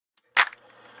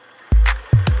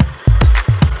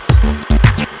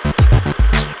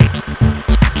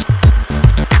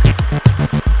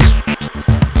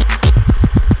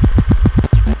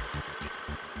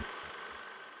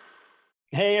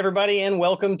everybody, and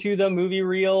welcome to the Movie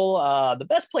Reel, the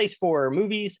best place for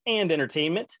movies and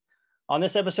entertainment. On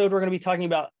this episode, we're going to be talking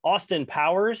about Austin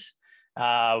Powers.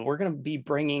 We're going to be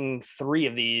bringing three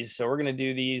of these, so we're going to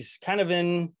do these kind of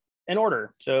in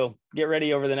order. So get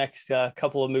ready over the next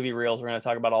couple of movie reels. We're going to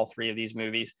talk about all three of these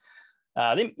movies.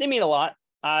 They mean a lot.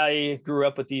 I grew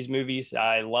up with these movies.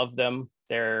 I love them.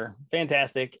 They're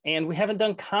fantastic, and we haven't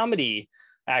done comedy.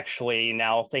 Actually,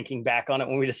 now thinking back on it,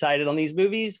 when we decided on these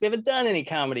movies, we haven't done any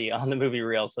comedy on the movie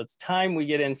reel. So it's time we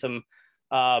get in some,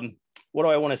 what do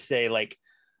I want to say? Like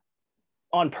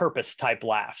on purpose type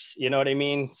laughs. You know what I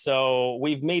mean? So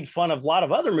we've made fun of a lot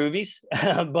of other movies,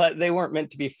 but they weren't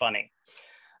meant to be funny.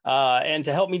 And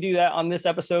to help me do that on this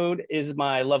episode is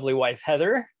my lovely wife,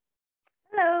 Heather.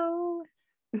 Hello.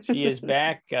 She is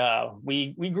back.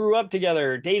 We grew up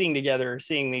together, dating together,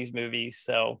 seeing these movies.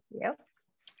 So yep.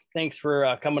 Thanks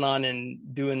for coming on and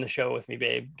doing the show with me,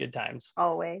 babe. Good times.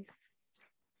 Always.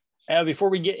 Before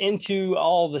we get into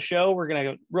all the show, we're going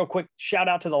to real quick shout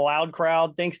out to the Loud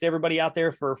Crowd. Thanks to everybody out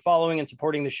there for following and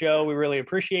supporting the show. We really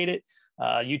appreciate it.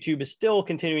 YouTube is still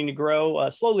continuing to grow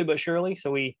slowly but surely.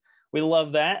 So we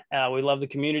love that. We love the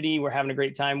community. We're having a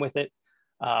great time with it.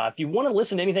 If you want to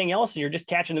listen to anything else and you're just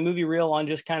catching the movie reel on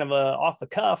just kind of a off the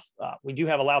cuff, we do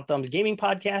have a Loud Thumbs gaming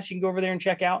podcast. You can go over there and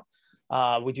check out.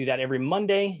 We do that every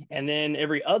Monday, and then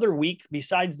every other week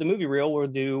besides the movie reel, we'll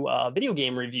do video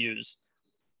game reviews.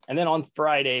 And then on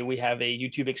Friday, we have a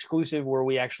YouTube exclusive where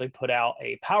we actually put out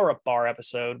a power-up bar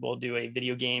episode. We'll do a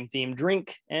video game themed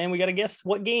drink, and we got to guess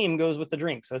what game goes with the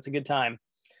drink. So it's a good time.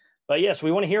 But yes,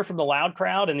 we want to hear from the Loud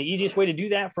Crowd, and the easiest way to do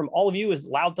that from all of you is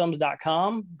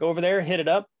loudthumbs.com. Go over there, hit it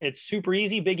up. It's super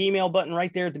easy. Big email button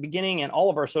right there at the beginning, and all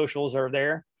of our socials are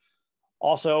there.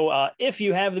 Also, if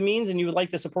you have the means and you would like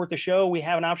to support the show, we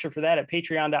have an option for that at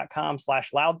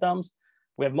patreon.com/loudthumbs.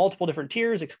 We have multiple different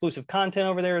tiers, exclusive content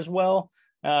over there as well.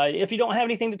 If you don't have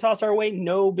anything to toss our way,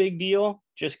 no big deal.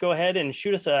 Just go ahead and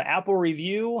shoot us an Apple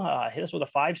review, hit us with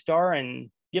a 5-star, and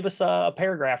give us a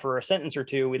paragraph or a sentence or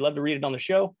two. We'd love to read it on the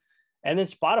show. And then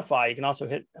Spotify, you can also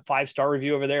hit a 5-star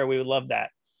review over there. We would love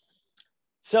that.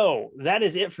 So that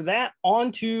is it for that.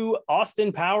 On to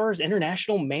Austin Powers,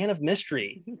 International Man of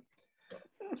Mystery.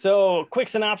 So quick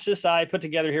synopsis I put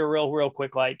together here real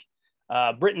quick. Like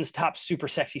Britain's top super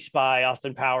sexy spy,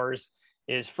 Austin Powers,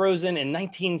 is frozen in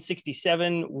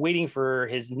 1967, waiting for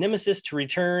his nemesis to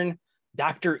return,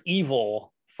 Dr.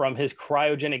 Evil, from his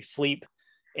cryogenic sleep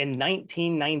in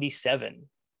 1997.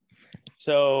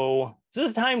 So this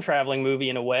is a time traveling movie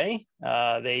in a way.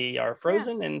 They are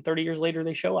frozen, and 30 years later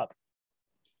they show up.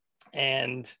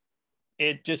 And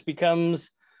it just becomes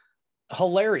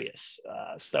hilarious.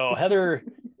 So Heather,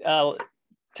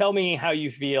 tell me how you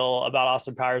feel about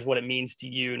Austin Powers, what it means to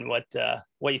you, and what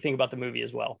you think about the movie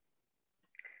as well.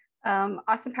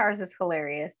 Austin Powers is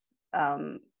hilarious.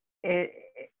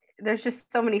 There's just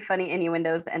so many funny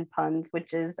innuendos and puns,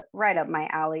 which is right up my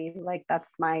alley. Like,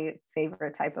 that's my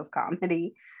favorite type of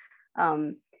comedy.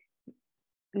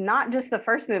 Not just the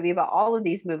first movie, but all of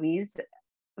these movies.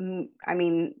 I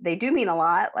mean, they do mean a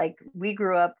lot. Like, we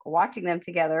grew up watching them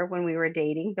together when we were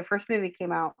dating. The first movie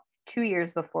came out 2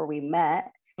 years before we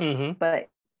met, but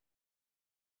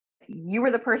you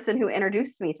were the person who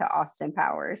introduced me to Austin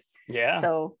Powers. Yeah.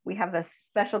 So we have a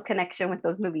special connection with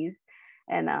those movies.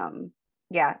 And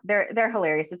yeah, they're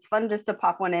hilarious. It's fun just to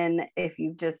pop one in if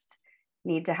you just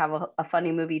need to have a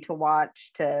funny movie to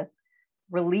watch to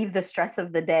relieve the stress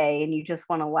of the day and you just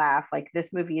want to laugh. Like,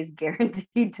 this movie is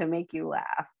guaranteed to make you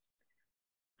laugh.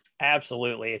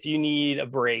 Absolutely. If you need a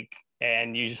break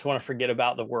and you just want to forget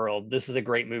about the world, this is a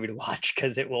great movie to watch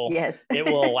because it will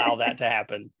allow that to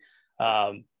happen.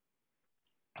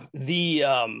 The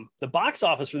box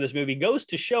office for this movie goes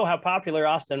to show how popular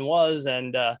Austin was,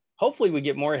 and hopefully we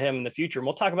get more of him in the future. And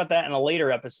we'll talk about that in a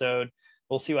later episode.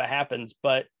 We'll see what happens.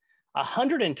 But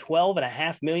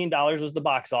 $112.5 million was the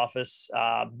box office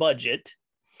budget,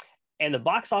 and the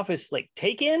box office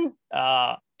take in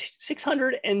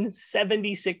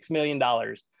 $676 million.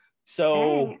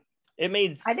 So dang, it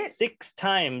made 6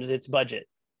 times its budget.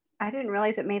 I didn't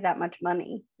realize it made that much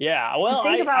money. Yeah, well,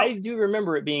 I do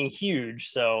remember it being huge.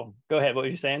 So go ahead. What were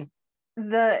you saying?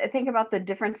 Think about the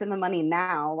difference in the money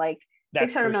now. Like,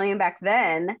 600 million back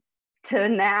then to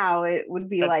now, it would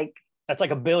be that's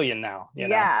like $1 billion now. You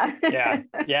know? Yeah.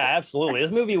 yeah, absolutely.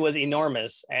 This movie was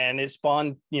enormous, and it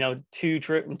spawned, a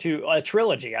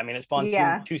trilogy. I mean, it spawned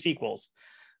two sequels.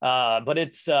 But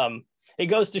it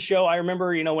goes to show. I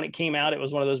remember, when it came out, it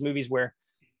was one of those movies where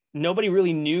nobody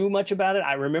really knew much about it.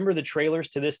 I remember the trailers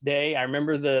to this day. I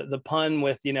remember the pun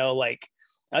with,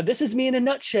 This is me in a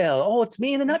nutshell. Oh, it's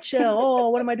me in a nutshell. Oh,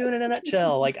 what am I doing in a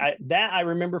nutshell? Like I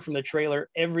remember from the trailer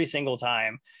every single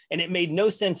time, and it made no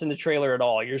sense in the trailer at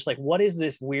all. You're just like, what is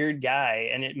this weird guy?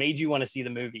 And it made you want to see the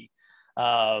movie.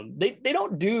 They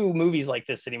don't do movies like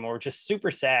this anymore, which is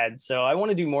super sad. So I want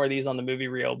to do more of these on the movie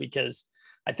reel because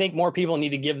I think more people need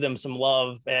to give them some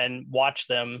love and watch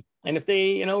them. And if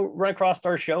they, run across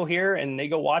our show here and they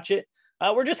go watch it,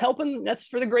 we're just helping. That's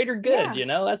for the greater good,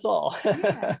 that's all.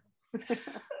 Yeah.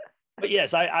 But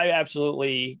yes, I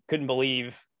absolutely couldn't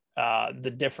believe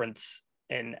the difference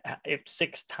in if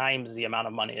 6 times the amount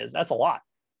of money is. That's a lot.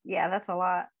 Yeah, that's a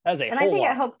lot. That's a and whole I think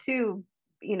lot. It helped too.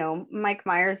 Mike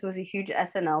Myers was a huge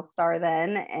SNL star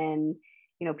then, and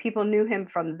people knew him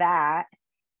from that,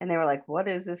 and they were like, "What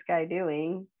is this guy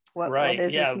doing? What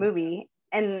is this movie?"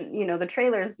 And the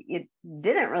trailers, it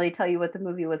didn't really tell you what the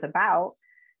movie was about,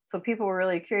 so people were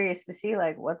really curious to see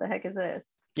like, what the heck is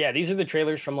this? Yeah, these are the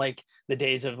trailers from like the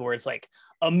days of where it's like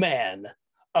a man,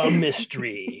 a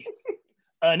mystery,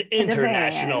 an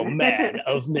international man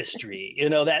of mystery.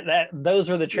 Those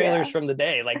were the trailers from the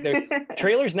day. Like their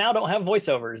trailers now don't have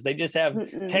voiceovers. They just have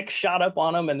text shot up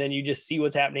on them, and then you just see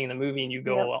what's happening in the movie, and you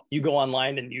go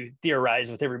online and you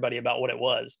theorize with everybody about what it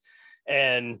was.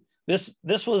 And this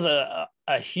was a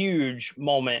huge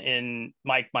moment in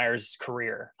Mike Myers'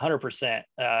 career, 100%.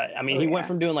 He went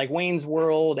from doing like Wayne's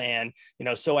World and,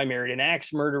 So I Married an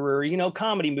Axe Murderer,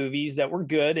 comedy movies that were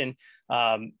good. And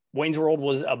Wayne's World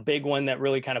was a big one that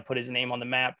really kind of put his name on the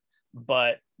map.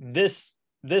 But this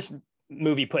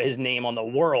movie put his name on the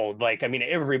world. Like,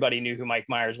 everybody knew who Mike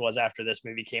Myers was after this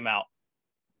movie came out.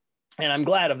 And I'm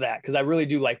glad of that because I really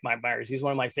do like Mike Myers. He's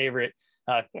one of my favorite,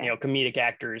 comedic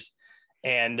actors.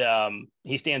 And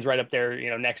he stands right up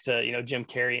there, next to, Jim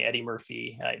Carrey, Eddie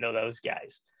Murphy, those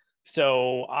guys.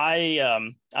 So I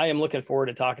am looking forward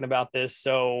to talking about this.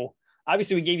 So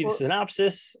obviously we gave you the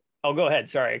synopsis. Oh, go ahead.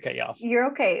 Sorry, I cut you off.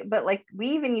 You're okay. But like, we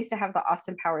even used to have the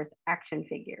Austin Powers action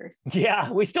figures.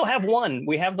 Yeah, we still have one.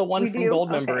 We have the one from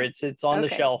Goldmember. Okay. It's on the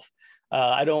shelf.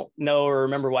 I don't know or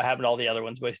remember what happened to all the other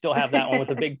ones, but we still have that one with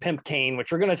the big pimp cane,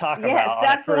 which we're going to talk about.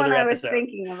 That's the one I was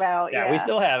thinking about. Yeah, we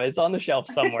still have it. It's on the shelf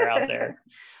somewhere out there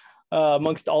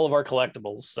amongst all of our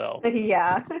collectibles. So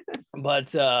yeah.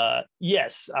 But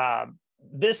yes,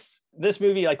 this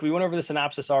movie, like we went over the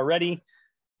synopsis already,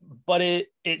 but it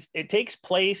takes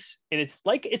place and it's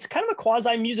kind of a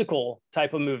quasi musical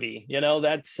type of movie.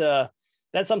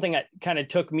 That's something that kind of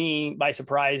took me by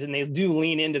surprise, and they do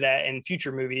lean into that in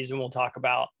future movies, and we'll talk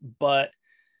about. But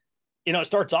it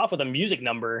starts off with a music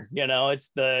number. It's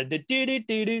the do do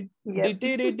do do do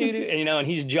do do, and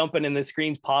he's jumping, and the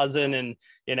screen's pausing, and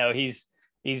he's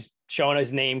showing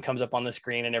his name comes up on the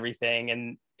screen and everything,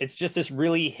 and it's just this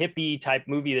really hippie type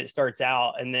movie that starts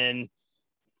out, and then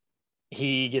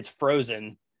he gets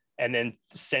frozen and then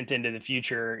sent into the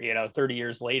future, 30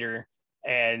 years later.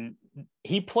 And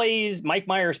Mike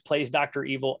Myers plays Dr.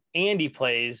 Evil, and he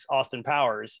plays Austin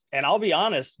Powers. And I'll be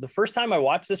honest, the first time I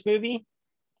watched this movie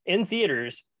in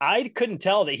theaters, I couldn't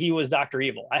tell that he was Dr.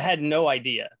 Evil. I had no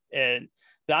idea. And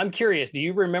I'm curious, do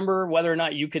you remember whether or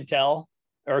not you could tell,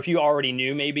 or if you already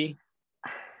knew maybe?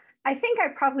 I think I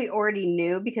probably already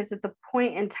knew, because at the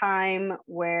point in time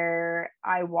where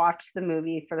I watched the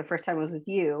movie for the first time was with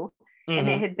you. And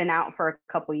it had been out for a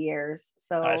couple years.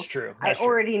 So that's true. I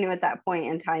already knew at that point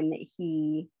in time that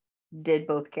he did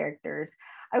both characters.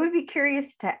 I would be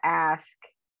curious to ask,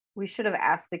 we should have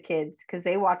asked the kids, because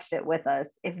they watched it with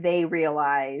us, if they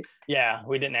realized. Yeah,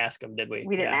 we didn't ask them, did we?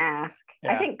 We didn't ask.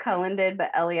 Yeah. I think Cullen did,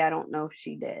 but Ellie, I don't know if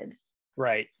she did.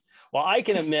 Right. Well, I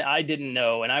can admit I didn't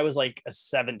know. And I was like a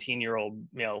 17-year-old,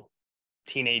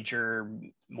 teenager,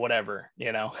 whatever,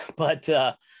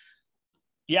 but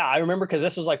yeah, I remember because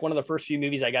this was like one of the first few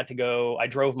movies I got to go. I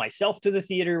drove myself to the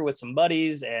theater with some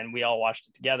buddies, and we all watched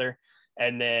it together.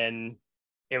 And then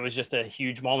it was just a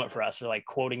huge moment for us. We're like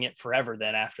quoting it forever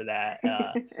then after that.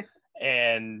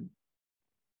 And,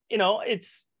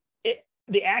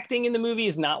 the acting in the movie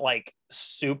is not like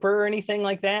super or anything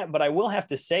like that, but I will have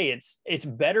to say it's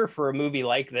better for a movie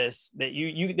like this, that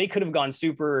they could have gone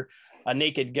super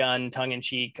Naked Gun, tongue in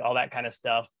cheek, all that kind of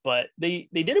stuff, but they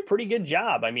did a pretty good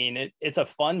job. It's a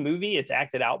fun movie. It's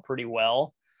acted out pretty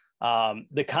well.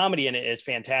 The comedy in it is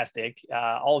fantastic.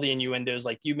 All the innuendos,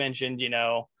 like you mentioned,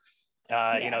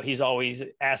 he's always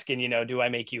asking, do I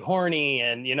make you horny?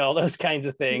 And, all those kinds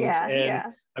of things.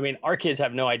 Our kids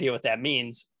have no idea what that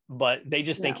means, but they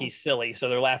just think he's silly. So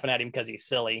they're laughing at him because he's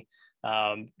silly,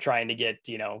 trying to get,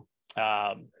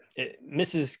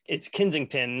 it's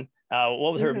Kensington.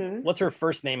 What was what's her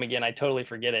first name again? I totally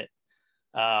forget it.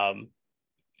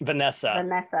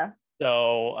 Vanessa.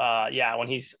 So yeah, when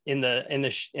he's in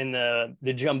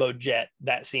the jumbo jet,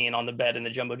 that scene on the bed in the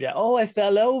jumbo jet, oh, I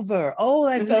fell over. Oh,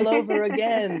 I fell over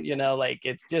again. You know, like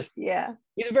it's just, yeah.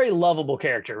 He's a very lovable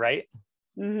character, right?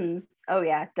 Mm-hmm. Oh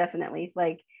yeah, definitely.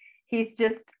 Like he's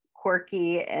just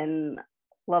quirky and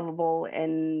lovable,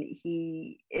 and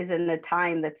he is in a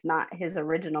time that's not his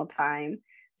original time.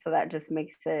 So that just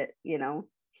makes it,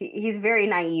 he's very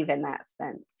naive in that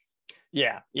sense.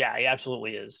 Yeah, he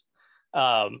absolutely is.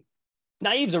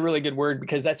 Naive's a really good word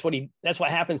because that's what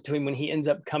happens to him when he ends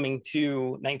up coming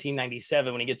to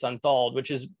 1997 when he gets unthawed, which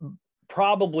is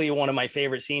probably one of my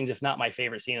favorite scenes, if not my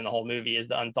favorite scene in the whole movie, is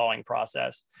the unthawing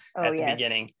process at the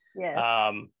beginning.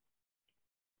 Yes.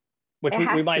 Which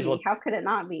we might as well. How could it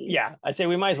not be? Yeah, I say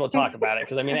we might as well talk about it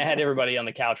because I mean I had everybody on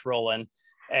the couch rolling,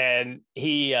 and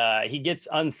he gets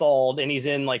unthawed and he's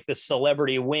in like the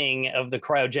celebrity wing of the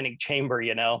cryogenic chamber,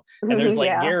 and there's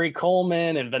like Gary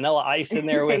Coleman and Vanilla Ice in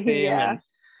there with him,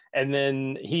 and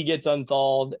then he gets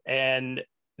unthawed and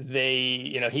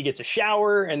he gets a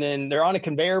shower, and then they're on a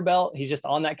conveyor belt. He's just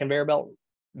on that conveyor belt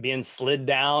being slid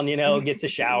down, gets a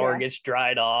shower, gets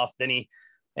dried off. Then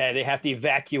they have to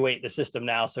evacuate the system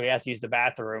now, so he has to use the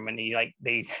bathroom, and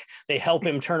they help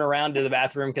him turn around to the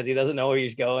bathroom because he doesn't know where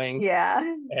he's going.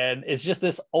 And it's just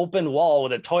this open wall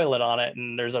with a toilet on it,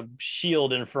 and there's a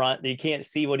shield in front. You can't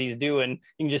see what he's doing.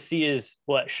 You can just see his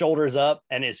shoulders up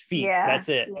and his feet. That's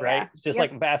it, right? It's just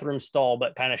like a bathroom stall,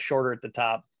 but kind of shorter at the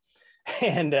top.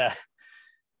 And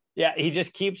he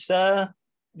just keeps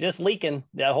just leaking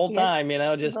the whole time,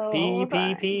 just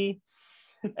pee.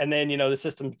 And then the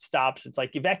system stops. It's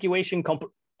like evacuation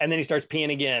and then he starts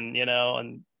peeing again,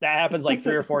 and that happens like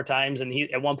 3 or 4 times. And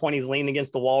he at one point he's leaning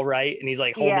against the wall, right, and he's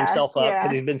like holding himself up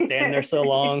because he's been standing there so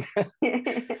long.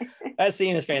 That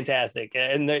scene is fantastic.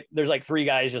 And there's like 3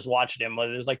 guys just watching him.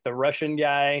 There's like the Russian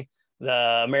guy,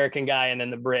 the American guy, and then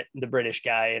the British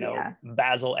guy,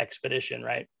 Basil Expedition,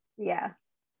 right?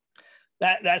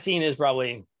 That scene is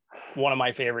probably one of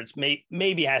my favorites.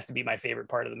 Maybe has to be my favorite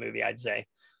part of the movie, I'd say.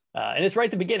 And it's right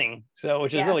at the beginning,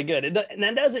 which is really good. And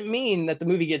that doesn't mean that the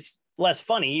movie gets less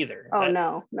funny either.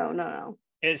 No.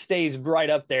 It stays right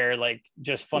up there, like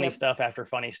just funny stuff after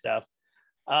funny stuff.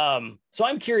 So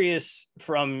I'm curious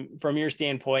from your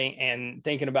standpoint and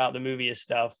thinking about the movie and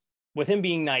stuff, with him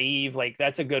being naive, like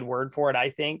that's a good word for it, I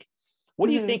think. What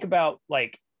do you think about,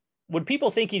 like, would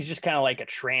people think he's just kind of like a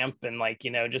tramp and like,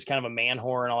 just kind of a man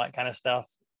whore and all that kind of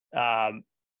stuff?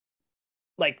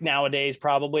 Like nowadays,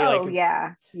 probably.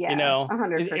 100%.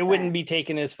 It wouldn't be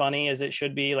taken as funny as it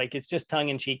should be. Like it's just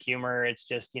tongue-in-cheek humor. It's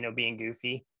just being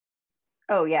goofy.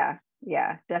 Oh yeah,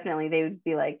 definitely. They would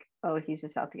be like, oh, he's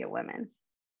just out to get women.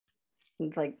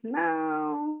 It's like,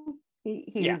 no,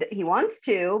 he wants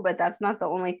to, but that's not the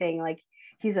only thing. Like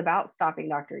he's about stopping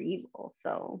Dr. Evil.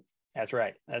 So that's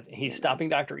right. He's stopping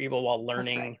Dr. Evil while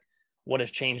learning what has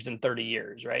changed in 30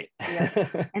 years, right?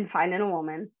 And finding a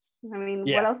woman. I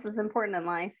mean, what else is important in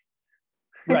life?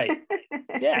 Right.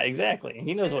 Yeah, exactly.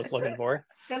 He knows what's looking for.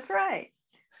 That's right.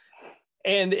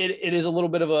 And it is a little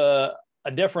bit of a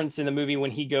difference in the movie when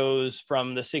he goes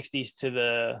from the 60s to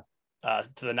the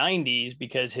 90s,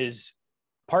 because his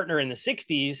partner in the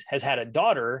 60s has had a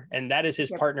daughter, and that is his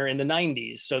partner in the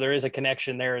 90s. So there is a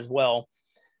connection there as well.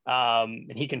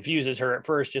 And he confuses her at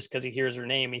first just because he hears her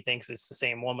name. He thinks it's the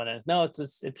same woman, and no,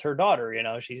 it's her daughter.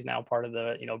 She's now part of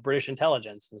the British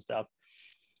intelligence and stuff.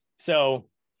 So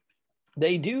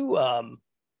they do a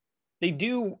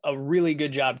really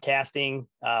good job casting.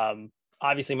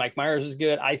 Obviously Mike Myers is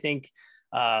good. I think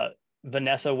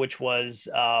Vanessa, which was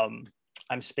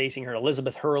I'm spacing her,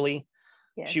 Elizabeth Hurley,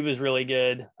 she was really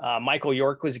good. Michael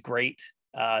York was great.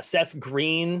 Seth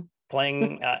Green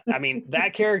playing I mean,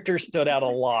 that character stood out a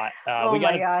lot. Oh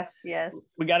my gosh, yes.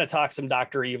 We got to talk some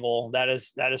Dr. Evil. That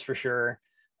is for sure.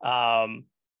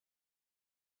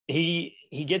 He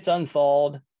gets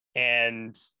unthawed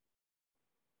and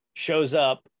shows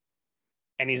up,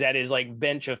 and he's at his like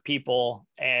bench of people,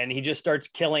 and he just starts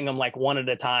killing them like one at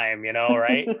a time,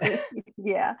 right?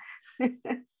 Yeah.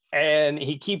 And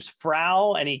he keeps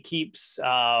Frau, and he keeps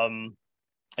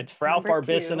it's Frau number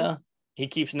Farbissina. 2. He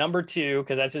keeps number 2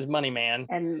 because that's his money man.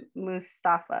 And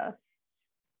Mustafa.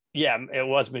 Yeah, it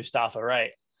was Mustafa,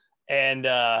 right? And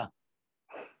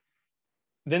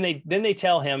then they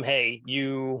tell him, hey,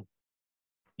 you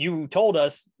told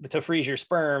us to freeze your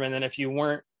sperm, and then if you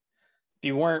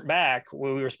weren't back,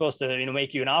 we were supposed to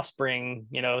make you an offspring,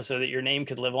 so that your name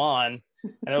could live on.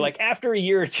 And they're like, after a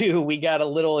year or 2, we got a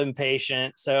little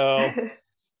impatient, so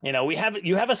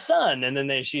you have a son. And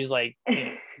then she's like,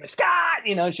 Scott,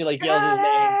 and she like yells his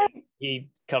name. He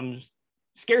comes,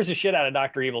 scares the shit out of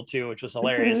Dr. Evil too, which was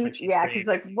hilarious. He's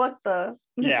like, what the?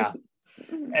 Yeah.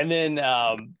 And then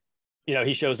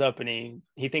he shows up and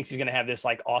he thinks he's gonna have this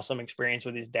like awesome experience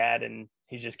with his dad, and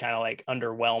he's just kind of like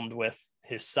underwhelmed with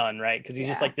his son, right? Because he's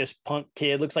just like this punk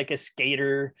kid, looks like a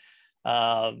skater,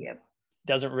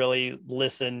 doesn't really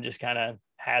listen, just kind of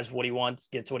has what he wants,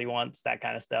 gets what he wants, that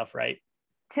kind of stuff, right?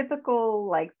 Typical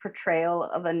like portrayal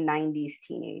of a 90s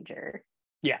teenager.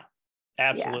 Yeah,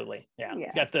 absolutely. Yeah.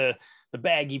 He's got the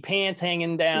baggy pants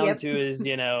hanging down to his,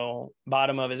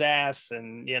 bottom of his ass,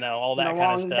 and all that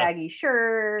kind of stuff. Baggy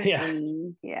shirt.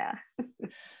 Yeah.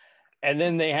 And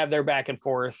then they have their back and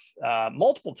forth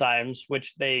multiple times,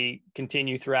 which they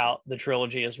continue throughout the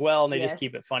trilogy as well, and they just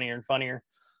keep it funnier and funnier.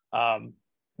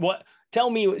 Tell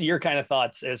me your kind of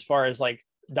thoughts as far as like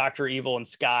Dr. Evil and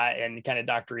Scott, and kind of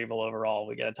Dr. Evil overall.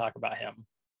 We got to talk about him.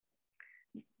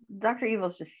 Dr.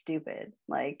 Evil's just stupid.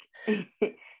 Like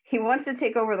he wants to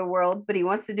take over the world, but he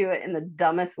wants to do it in the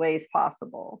dumbest ways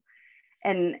possible.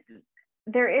 And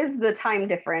there is the time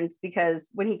difference, because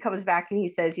when he comes back and he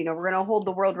says, we're going to hold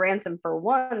the world ransom for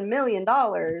 $1 million.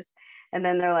 And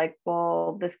then they're like,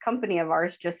 well, this company of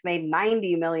ours just made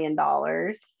 $90 million.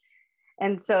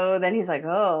 And so then he's like,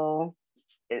 oh,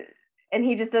 and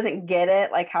he just doesn't get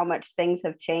it, like how much things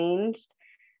have changed.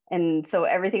 And so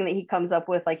everything that he comes up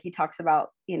with, like he talks about,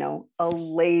 a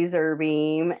laser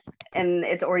beam, and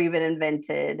it's already been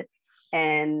invented.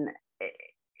 And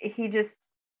he's just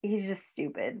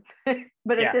stupid,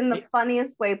 but it's in the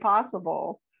funniest way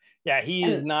possible. Yeah, he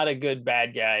is not a good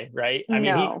bad guy, right? I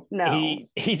mean,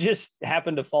 he just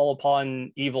happened to fall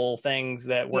upon evil things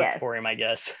that worked for him, I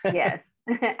guess. Yes.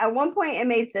 At one point it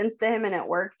made sense to him and it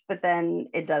worked, but then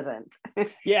it doesn't.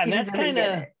 Yeah, and that's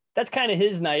kind of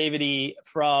his naivety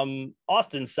from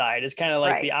Austin's side. It's kind of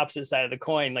like the opposite side of the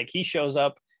coin. Like he shows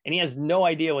up and he has no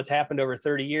idea what's happened over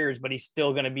 30 years, but he's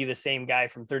still going to be the same guy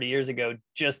from 30 years ago,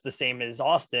 just the same as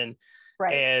Austin.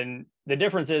 Right. And the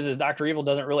difference is Dr. Evil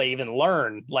doesn't really even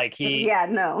learn. Like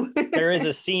there is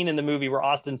a scene in the movie where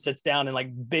Austin sits down and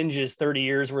like binges 30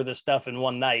 years worth of stuff in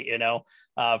one night,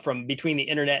 from between the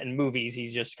internet and movies.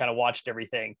 He's just kind of watched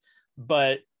everything.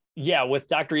 But yeah, with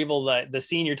Dr. Evil, the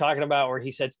scene you're talking about where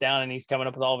he sits down and he's coming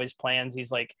up with all of his plans.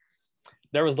 He's like,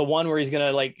 there was the one where he's going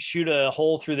to like shoot a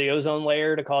hole through the ozone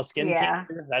layer to cause skin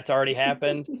cancer. That's already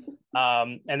happened.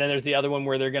 And then there's the other one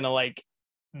where they're going to like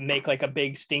make like a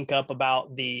big stink up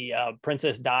about the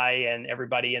Princess Di and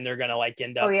everybody, and they're gonna like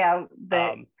end up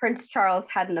Prince Charles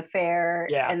had an affair,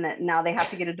 and that now they have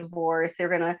to get a divorce. They're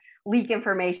gonna leak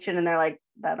information, and they're like,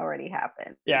 that already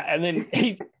happened. And then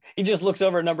he just looks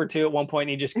over at number 2 at one point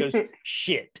and he just goes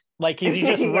shit, like he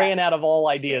just ran out of all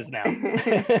ideas now.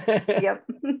 Yep.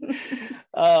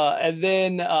 And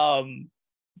then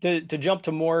to jump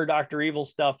to more Dr. Evil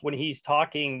stuff, when he's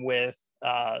talking with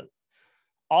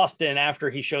Austin after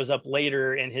he shows up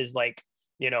later in his like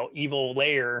evil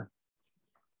lair,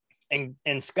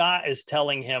 and Scott is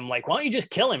telling him like, why don't you just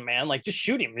kill him, man? Like just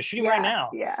shoot him right now.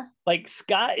 Like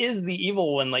Scott is the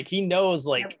evil one. Like he knows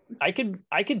like I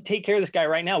could take care of this guy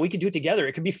right now. We could do it together.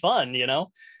 It could be fun,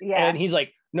 and he's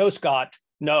like, no, Scott,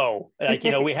 no, like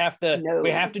we have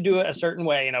to do it a certain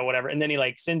way, whatever. And then he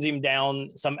like sends him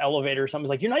down some elevator or something. He's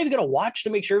like, you're not even gonna watch to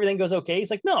make sure everything goes okay?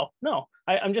 He's like, no,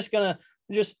 I'm just gonna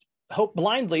hope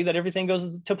blindly that everything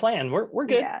goes to plan. We're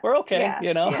good. We're okay.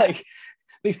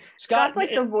 Like Scott's like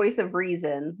the voice of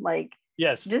reason. Like,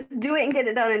 yes, just do it and get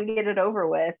it done and get it over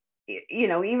with.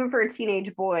 Even for a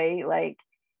teenage boy, like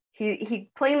he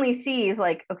plainly sees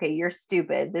like, okay, you're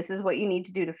stupid. This is what you need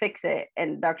to do to fix it.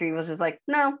 And Dr. Evil's just like,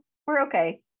 no, we're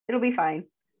okay. It'll be fine.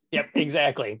 Yep,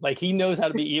 exactly. Like he knows how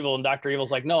to be evil, and Dr. Evil's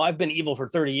like, no, I've been evil for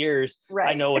 30 years. Right.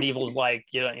 I know what evil's like,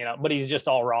 but he's just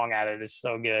all wrong at it. It's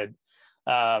so good.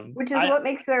 Which is what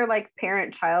makes their like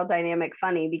parent-child dynamic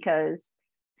funny, because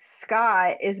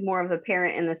Scott is more of the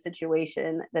parent in the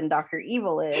situation than Dr.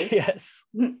 Evil is. Yes.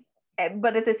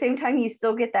 But at the same time, you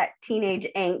still get that teenage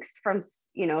angst from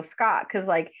Scott, because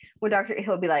like when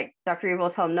he'll be like, Dr. Evil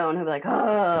will tell him no, and he'll be like,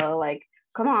 oh, like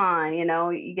come on,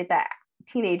 you get that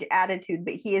teenage attitude.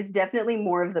 But he is definitely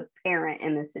more of the parent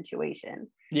in this situation.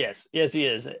 Yes, he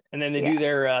is. And then they do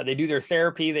their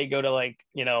therapy. They go to like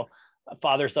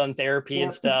father-son therapy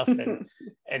and stuff,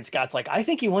 and Scott's like, I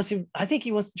think he wants to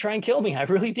try and kill me. I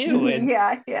really do. And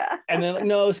yeah. And then like,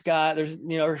 no, Scott, there's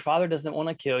your father doesn't want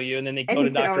to kill you. And then they go to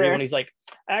Dr. Evil and he's like,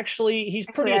 actually, he's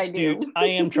pretty astute. I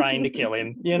am trying to kill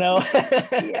him,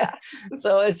 Yeah.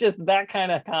 So it's just that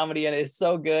kind of comedy, and it's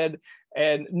so good.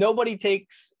 And nobody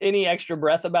takes any extra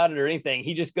breath about it or anything.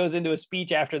 He just goes into a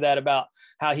speech after that about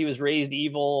how he was raised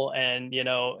evil, and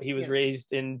he was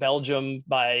raised in Belgium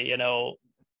by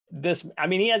this, I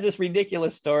mean, he has this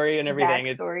ridiculous story and everything.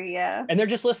 Backstory, yeah. And they're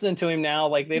just listening to him now.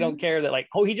 Like, they don't care that, like,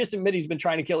 oh, he just admitted he's been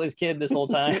trying to kill his kid this whole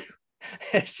time.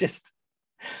 It's just,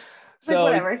 so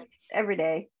like, whatever, it's every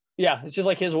day. Yeah, it's just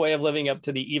like his way of living up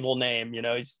to the evil name. You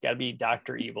know, he's got to be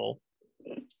Dr. Evil.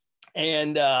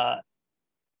 And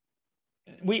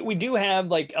we do have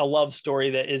like a love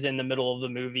story that is in the middle of the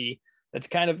movie that's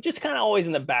kind of always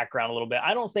in the background a little bit.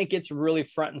 I don't think it's really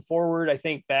front and forward. I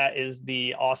think that is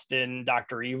the Austin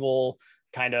Dr. Evil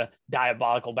kind of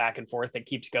diabolical back and forth that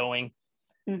keeps going.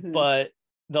 Mm-hmm. But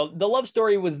the love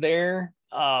story was there.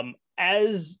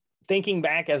 As thinking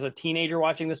back as a teenager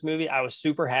watching this movie, I was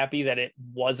super happy that it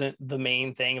wasn't the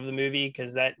main thing of the movie,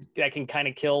 because that can kind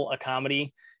of kill a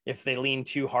comedy if they lean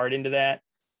too hard into that.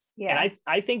 Yeah. And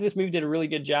I think this movie did a really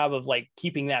good job of like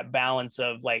keeping that balance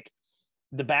of like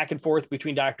the back and forth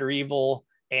between Dr. Evil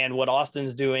and what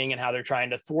Austin's doing and how they're trying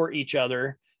to thwart each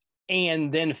other,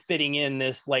 and then fitting in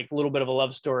this like little bit of a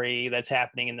love story that's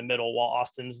happening in the middle while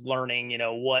Austin's learning, you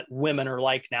know, what women are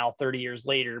like now 30 years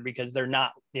later, because they're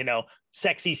not, you know,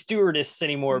 sexy stewardess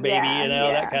anymore, baby, you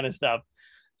know, that kind of stuff.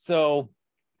 So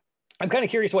I'm kind of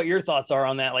curious what your thoughts are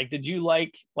on that. Like, did you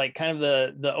like kind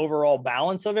of the overall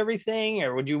balance of everything,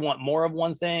 or would you want more of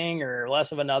one thing or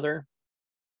less of another?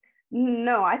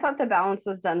 No, I thought the balance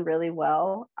was done really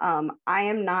well. I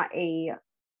am not a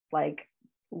like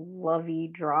lovey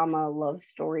drama love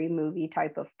story movie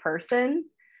type of person.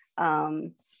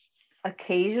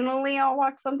 Occasionally I'll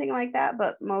watch something like that,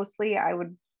 but mostly I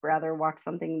would rather watch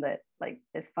something that like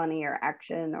is funny or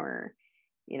action, or,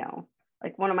 you know,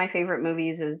 like one of my favorite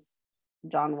movies is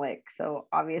John Wick. So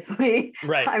obviously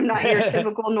right. I'm not your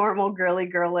typical normal girly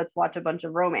girl, let's watch a bunch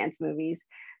of romance movies.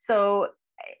 So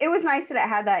it was nice that it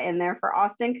had that in there for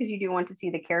Austin, because you do want to see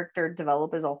the character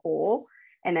develop as a whole.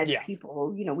 And as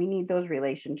people, you know, we need those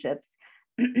relationships.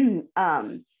 But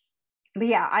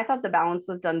yeah, I thought the balance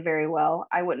was done very well.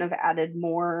 I wouldn't have added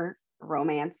more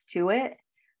romance to it.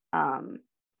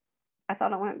 I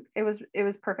thought it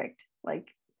was perfect. Like,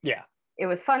 yeah, it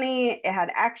was funny. It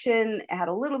had action. It had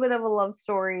a little bit of a love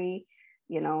story.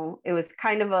 You know, it was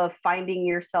kind of a finding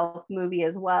yourself movie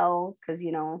as well, because,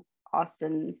 you know,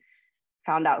 Austin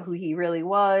found out who he really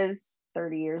was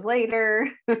 30 years later.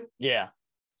 Yeah.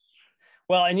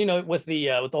 Well, and you know, with the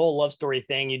whole love story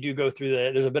thing, you do go through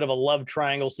there's a bit of a love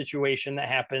triangle situation that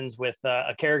happens with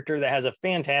a character that has a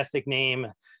fantastic name.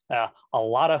 A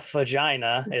lot of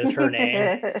vagina is her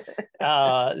name.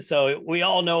 So we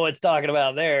all know what's talking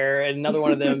about there. And another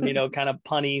one of them, you know, kind of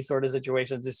punny sort of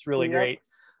situations. It's really great.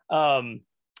 And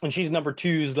she's number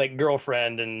two's like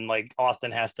girlfriend, and like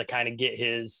Austin has to kind of get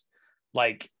his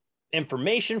like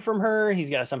information from her. He's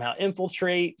got to somehow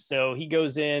infiltrate. So he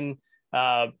goes in,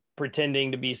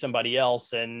 pretending to be somebody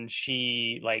else, and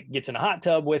she like gets in a hot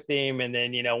tub with him, and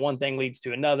then, you know, one thing leads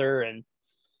to another, and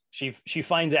she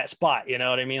finds that spot, you know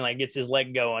what I mean, like gets his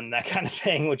leg going, that kind of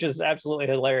thing, which is absolutely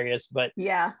hilarious. But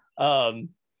yeah,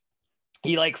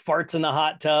 he like farts in the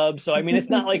hot tub, so I mean, it's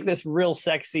not like this real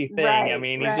sexy thing. Right, I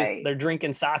mean, he's just, they're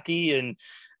drinking sake,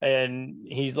 and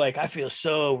he's like, I feel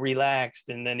so relaxed,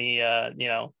 and then he you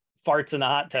know, farts in the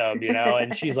hot tub, you know,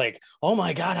 and she's like, oh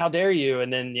my God, how dare you?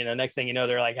 And then, you know, next thing you know,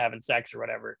 they're like having sex or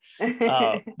whatever.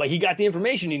 But he got the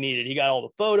information he needed. He got all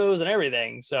the photos and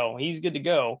everything. So he's good to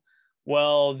go.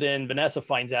 Well, then Vanessa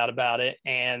finds out about it.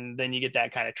 And then you get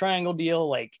that kind of triangle deal.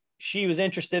 Like, she was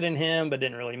interested in him, but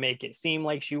didn't really make it seem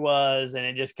like she was. And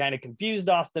it just kind of confused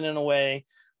Austin in a way.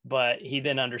 But he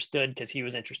then understood because he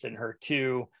was interested in her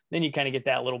too. Then you kind of get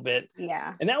that little bit.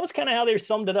 Yeah. And that was kind of how they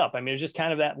summed it up. I mean, it was just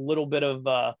kind of that little bit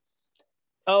of,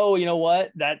 oh, you know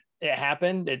what, that it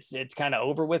happened. It's kind of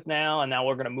over with now. And now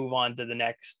we're going to move on to the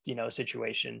next, you know,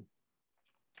 situation.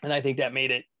 And I think that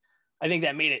made it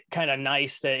kind of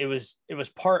nice that it was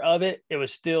part of it. It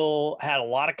was still had a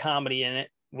lot of comedy in it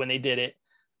when they did it,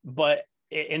 but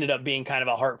it ended up being kind of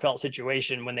a heartfelt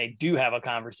situation when they do have a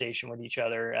conversation with each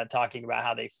other, talking about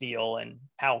how they feel and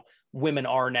how women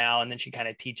are now. And then she kind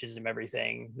of teaches them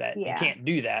everything that you can't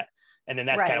do that. And then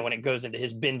that's kind of when it goes into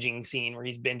his binging scene where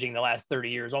he's binging the last 30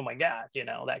 years. Oh my God, you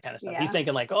know, that kind of stuff. Yeah. He's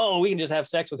thinking like, oh, we can just have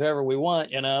sex with whoever we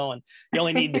want, you know, and you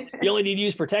only need to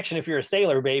use protection if you're a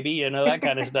sailor, baby, you know, that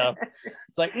kind of stuff.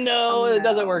 It's like, no, it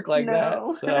doesn't work like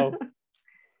that. So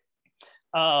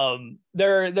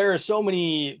there are so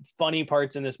many funny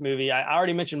parts in this movie. I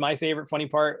already mentioned my favorite funny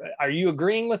part. Are you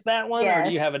agreeing with that one? Yes. Or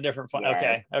do you have a different fun?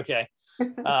 Yes. Okay.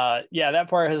 Yeah, that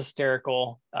part is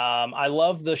hysterical. I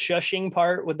love the shushing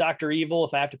part with Dr. Evil.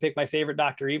 If I have to pick my favorite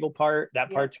Dr. Evil part,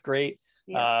 that part's great.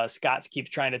 Scott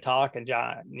keeps trying to talk, and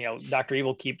John, you know, Dr.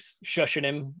 Evil keeps shushing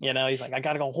him. You know, he's like, I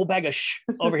gotta go a whole bag of shh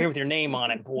over here with your name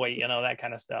on it, boy, you know, that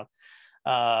kind of stuff.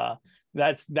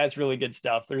 That's really good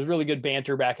stuff. There's really good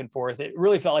banter back and forth. It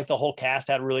really felt like the whole cast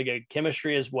had really good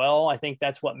chemistry as well. I think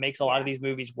that's what makes a lot of these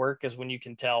movies work, is when you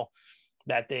can tell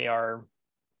that they are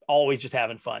always just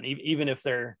having fun. Even if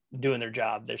they're doing their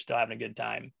job, they're still having a good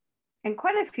time. And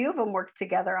quite a few of them worked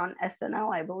together on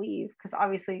SNL, I believe, because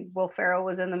obviously Will Ferrell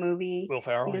was in the movie. Will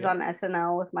Ferrell, he was on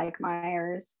SNL with Mike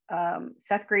Myers.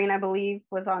 Seth Green, I believe,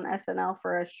 was on SNL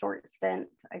for a short stint.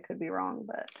 I could be wrong,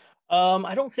 but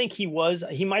I don't think he was.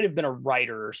 He might have been a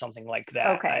writer or something like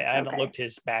that. Okay, I haven't looked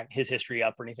his history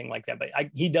up or anything like that, but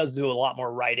he does do a lot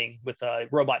more writing with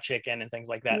Robot Chicken and things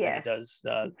like that than he does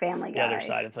Family Guy. The other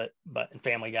side of it. But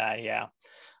Family Guy, yeah.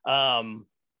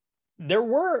 There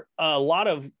were a lot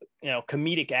of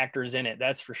comedic actors in it,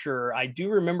 that's for sure. I do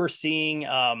remember seeing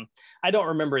I don't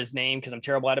remember his name because I'm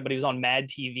terrible at it, but he was on Mad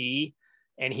TV,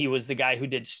 and he was the guy who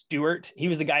did Stewart. He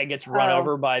was the guy who gets run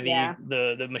over by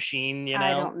the machine.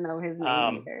 I don't know his name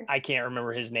either. I can't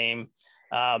remember his name,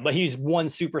 but he's one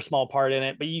super small part in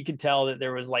it. But you could tell that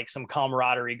there was like some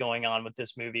camaraderie going on with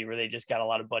this movie, where they just got a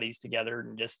lot of buddies together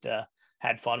and just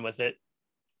had fun with it.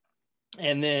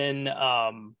 And then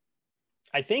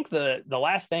I think the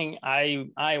last thing I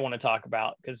want to talk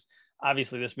about, because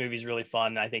obviously this movie is really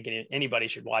fun, I think anybody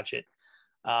should watch it.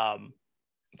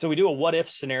 So we do a what if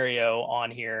scenario on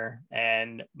here,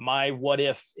 and my what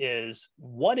if is,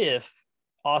 what if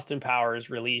Austin Powers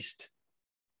released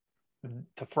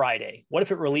to Friday? What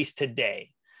if it released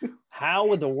today? How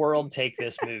would the world take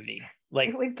this movie? Like,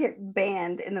 it would get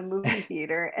banned in the movie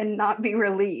theater and not be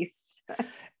released.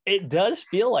 It does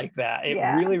feel like that. It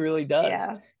really, really does.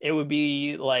 Yeah. It would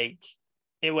be like,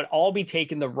 it would all be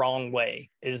taken the wrong way,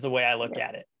 is the way I look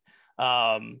at it.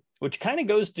 Which kind of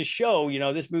goes to show,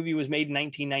 this movie was made in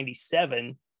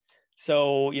 1997.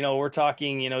 So, we're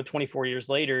talking, 24 years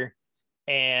later,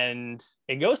 and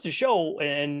it goes to show,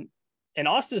 and in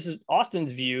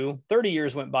Austin's view, 30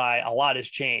 years went by, a lot has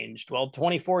changed. Well,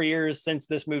 24 years since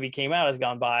this movie came out has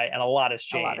gone by, and a lot has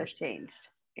changed.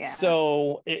 Yeah.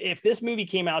 So if this movie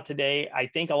came out today, I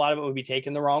think a lot of it would be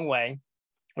taken the wrong way,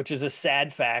 which is a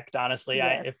sad fact, honestly.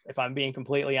 Yes. If I'm being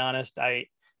completely honest,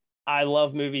 I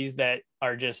love movies that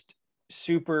are just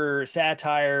super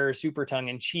satire, super tongue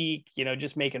in cheek,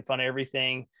 just making fun of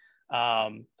everything.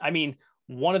 I mean,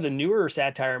 one of the newer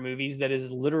satire movies that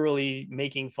is literally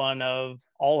making fun of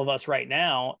all of us right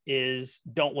now is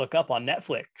Don't Look Up on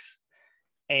Netflix.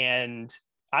 And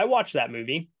I watched that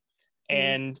movie,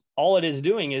 and all it is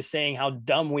doing is saying how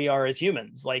dumb we are as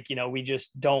humans. Like, we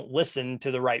just don't listen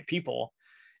to the right people.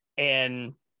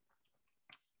 And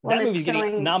that movie's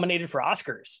getting nominated for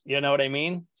Oscars. You know what I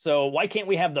mean? So why can't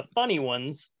we have the funny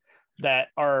ones that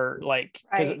are like,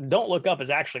 because Don't Look Up is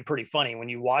actually pretty funny when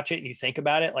you watch it and you think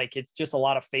about it. Like, it's just a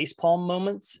lot of facepalm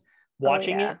moments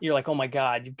watching it. You're like, oh my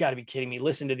God, you've got to be kidding me.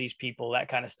 Listen to these people, that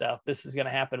kind of stuff. This is going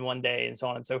to happen one day, and so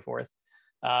on and so forth.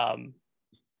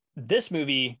 This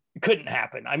movie couldn't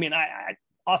happen. I mean,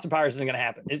 Austin Powers isn't going to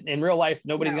happen in real life.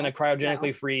 Nobody's going to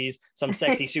cryogenically freeze some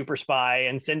sexy super spy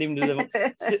and send him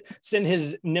to send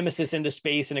his nemesis into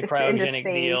space in a cryogenic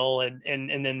deal.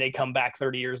 And then they come back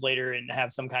 30 years later and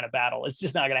have some kind of battle. It's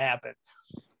just not going to happen.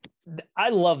 I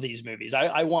love these movies.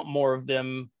 I want more of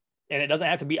them. And it doesn't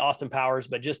have to be Austin Powers,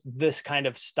 but just this kind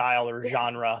of style or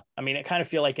genre. I mean, it kind of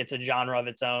feel like it's a genre of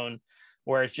its own,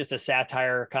 where it's just a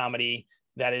satire comedy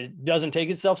that it doesn't take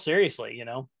itself seriously,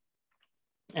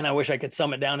 and I wish I could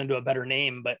sum it down into a better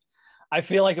name, but I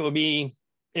feel like it'd be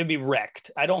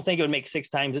wrecked. I don't think it would make 6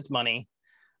 times its money.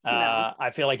 No.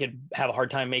 I feel like it'd have a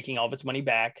hard time making all of its money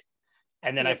back.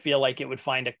 And then I feel like it would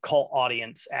find a cult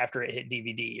audience after it hit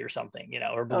DVD or something,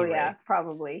 or Blu-ray. Oh yeah,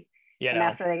 probably.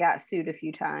 After they got sued a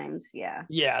few times.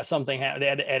 Yeah. Something they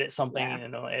had to edit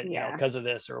something, because of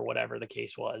this or whatever the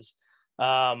case was.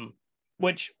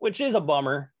 Which is a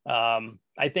bummer.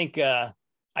 I think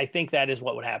that is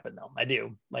what would happen, though. I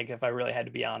do. Like, if I really had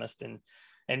to be honest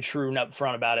and true and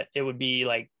upfront about it, it would be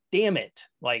like, damn it,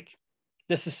 like,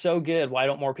 this is so good, why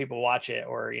don't more people watch it?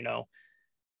 Or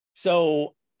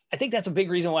so I think that's a big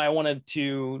reason why I wanted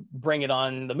to bring it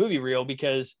on the movie reel,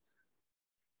 because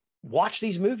watch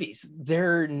these movies.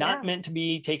 They're not meant to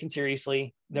be taken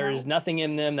seriously. There's nothing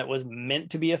in them that was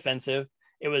meant to be offensive.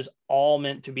 It was all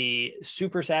meant to be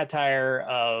super satire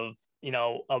of,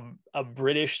 a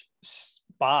British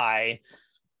spy,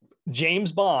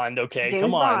 James Bond. Okay,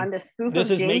 come on.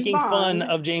 This is making fun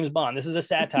of James Bond. This is a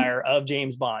satire of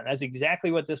James Bond. That's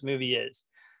exactly what this movie is.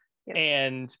 Yep.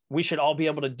 And we should all be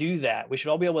able to do that. We should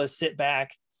all be able to sit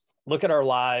back, look at our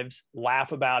lives,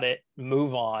 laugh about it,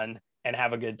 move on, and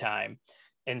have a good time,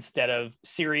 instead of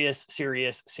serious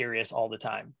all the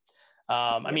time.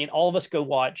 I mean, all of us go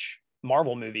watch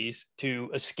Marvel movies to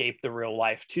escape the real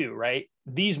life too, right?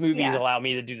 These movies allow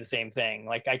me to do the same thing.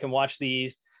 Like I can watch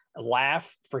these,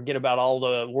 laugh, forget about all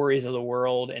the worries of the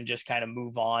world, and just kind of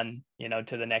move on,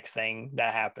 to the next thing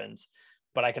that happens.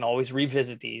 But I can always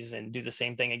revisit these and do the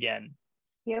same thing again.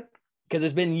 Yep. Because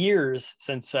it's been years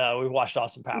since we've watched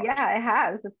Austin Powers. Yeah, it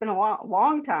has. It's been a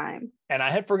long time. And I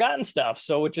had forgotten stuff,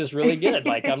 so which is really good.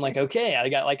 Like I'm like, okay, I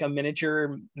got like a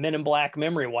miniature Men in Black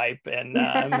memory wipe, and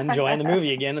I'm enjoying the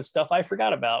movie again of stuff I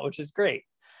forgot about, which is great.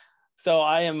 So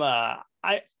I am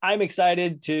I'm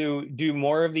excited to do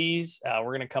more of these.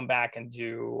 We're gonna come back and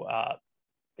do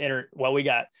we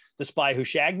got The Spy Who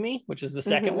Shagged Me, which is the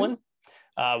second one.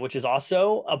 Which is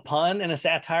also a pun and a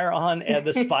satire on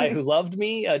The Spy Who Loved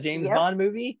Me, a James Bond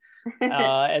movie.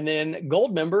 And then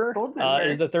Goldmember,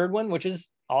 is the third one, which is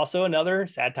also another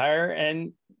satire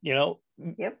and,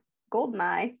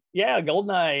 Goldeneye. Yeah,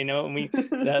 Goldeneye,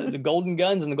 and the Golden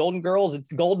Guns and the Golden Girls,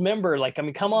 it's Goldmember. Like, I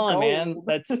mean, come on, man.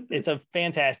 It's a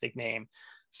fantastic name.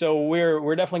 So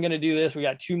we're definitely going to do this. We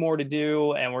got 2 more to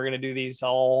do, and we're going to do these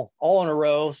all in a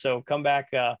row. So come back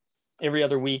every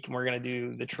other week, and we're going to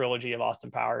do the trilogy of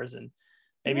Austin Powers, and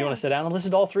maybe you want to sit down and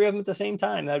listen to all 3 of them at the same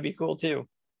time. That'd be cool too.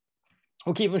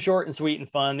 We'll keep them short and sweet and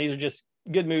fun. These are just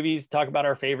good movies, talk about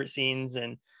our favorite scenes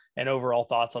and overall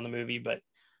thoughts on the movie. But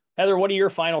Heather, what are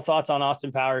your final thoughts on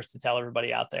Austin Powers to tell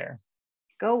everybody out there?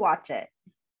 Go watch it.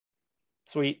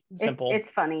 Sweet, simple.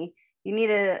 It's funny. You need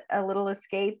a little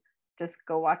escape, just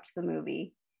go watch the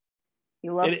movie.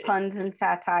 You love puns and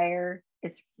satire,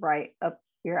 it's right up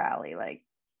your alley. Like,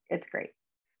 it's great.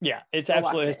 Yeah, it's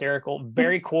absolutely hysterical.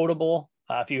 Very quotable.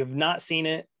 If you have not seen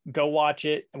it, go watch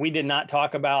it. We did not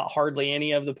talk about hardly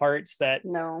any of the parts that,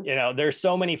 there's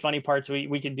so many funny parts.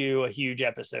 We could do a huge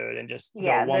episode and just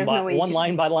go one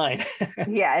line by line.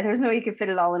 Yeah, there's no way you could fit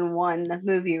it all in one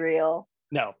movie reel.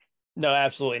 No,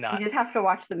 absolutely not. You just have to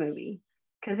watch the movie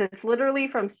because it's literally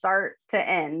from start to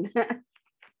end.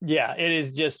 Yeah, it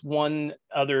is just one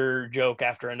other joke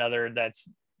after another that's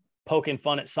poking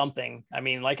fun at something. I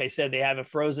mean, like I said, they have a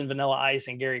frozen Vanilla Ice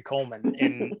and Gary Coleman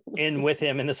in with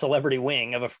him in the celebrity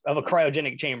wing of a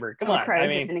cryogenic chamber. Come on.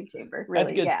 Chamber. Really,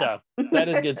 that's good stuff. That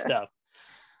is good stuff.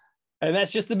 And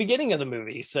that's just the beginning of the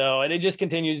movie. So, and it just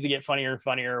continues to get funnier and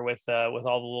funnier with all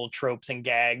the little tropes and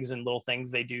gags and little things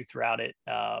they do throughout it.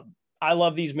 I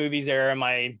love these movies. They're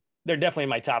definitely in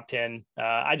my top 10.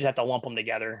 I just have to lump them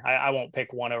together. I won't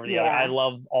pick one over the other. I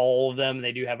love all of them.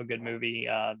 They do have a good movie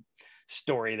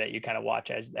story that you kind of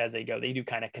watch as they go. They do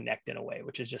kind of connect in a way,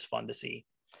 which is just fun to see.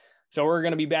 So we're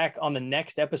going to be back on the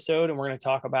next episode, and we're going to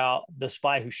talk about The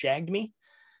Spy Who Shagged Me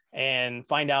and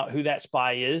find out who that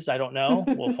spy is. I don't know.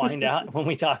 We'll find out when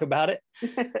we talk about it.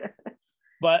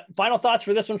 But final thoughts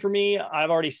for this one for me, I've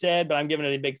already said, but I'm giving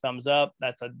it a big thumbs up.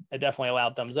 That's a definitely a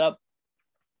loud thumbs up.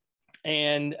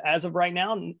 And as of right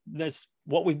now, this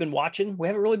what we've been watching. We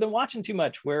haven't really been watching too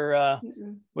much. We've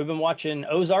been watching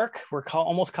Ozark. We're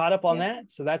almost caught up on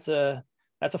that. So that's a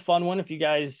fun one. If you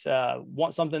guys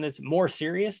want something that's more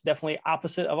serious, definitely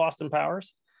opposite of Austin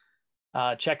Powers,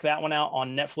 check that one out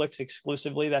on Netflix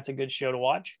exclusively. That's a good show to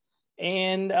watch.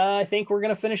 And I think we're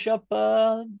going to finish up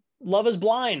Love is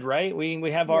Blind, right?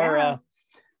 We have our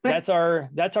that's our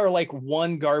like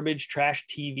one garbage trash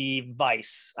TV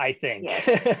vice, I think.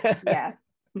 Yeah.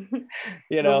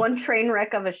 The one train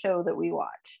wreck of a show that we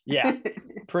watch. Yeah,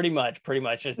 pretty much.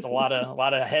 It's a lot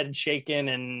of head shaking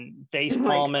and face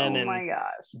palming and my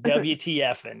gosh.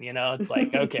 WTFing, it's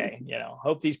like, okay,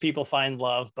 hope these people find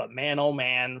love, but man, oh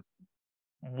man,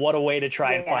 what a way to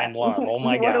try and find love. Oh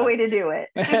my God. What a way to do it.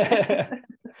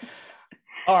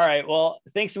 All right. Well,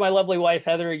 thanks to my lovely wife,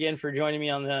 Heather, again for joining me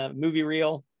on the movie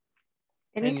reel.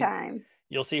 Anytime. And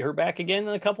you'll see her back again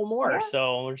in a couple more. Yeah.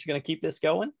 So we're just going to keep this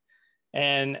going.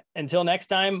 And until next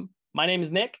time, my name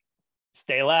is Nick.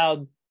 Stay loud.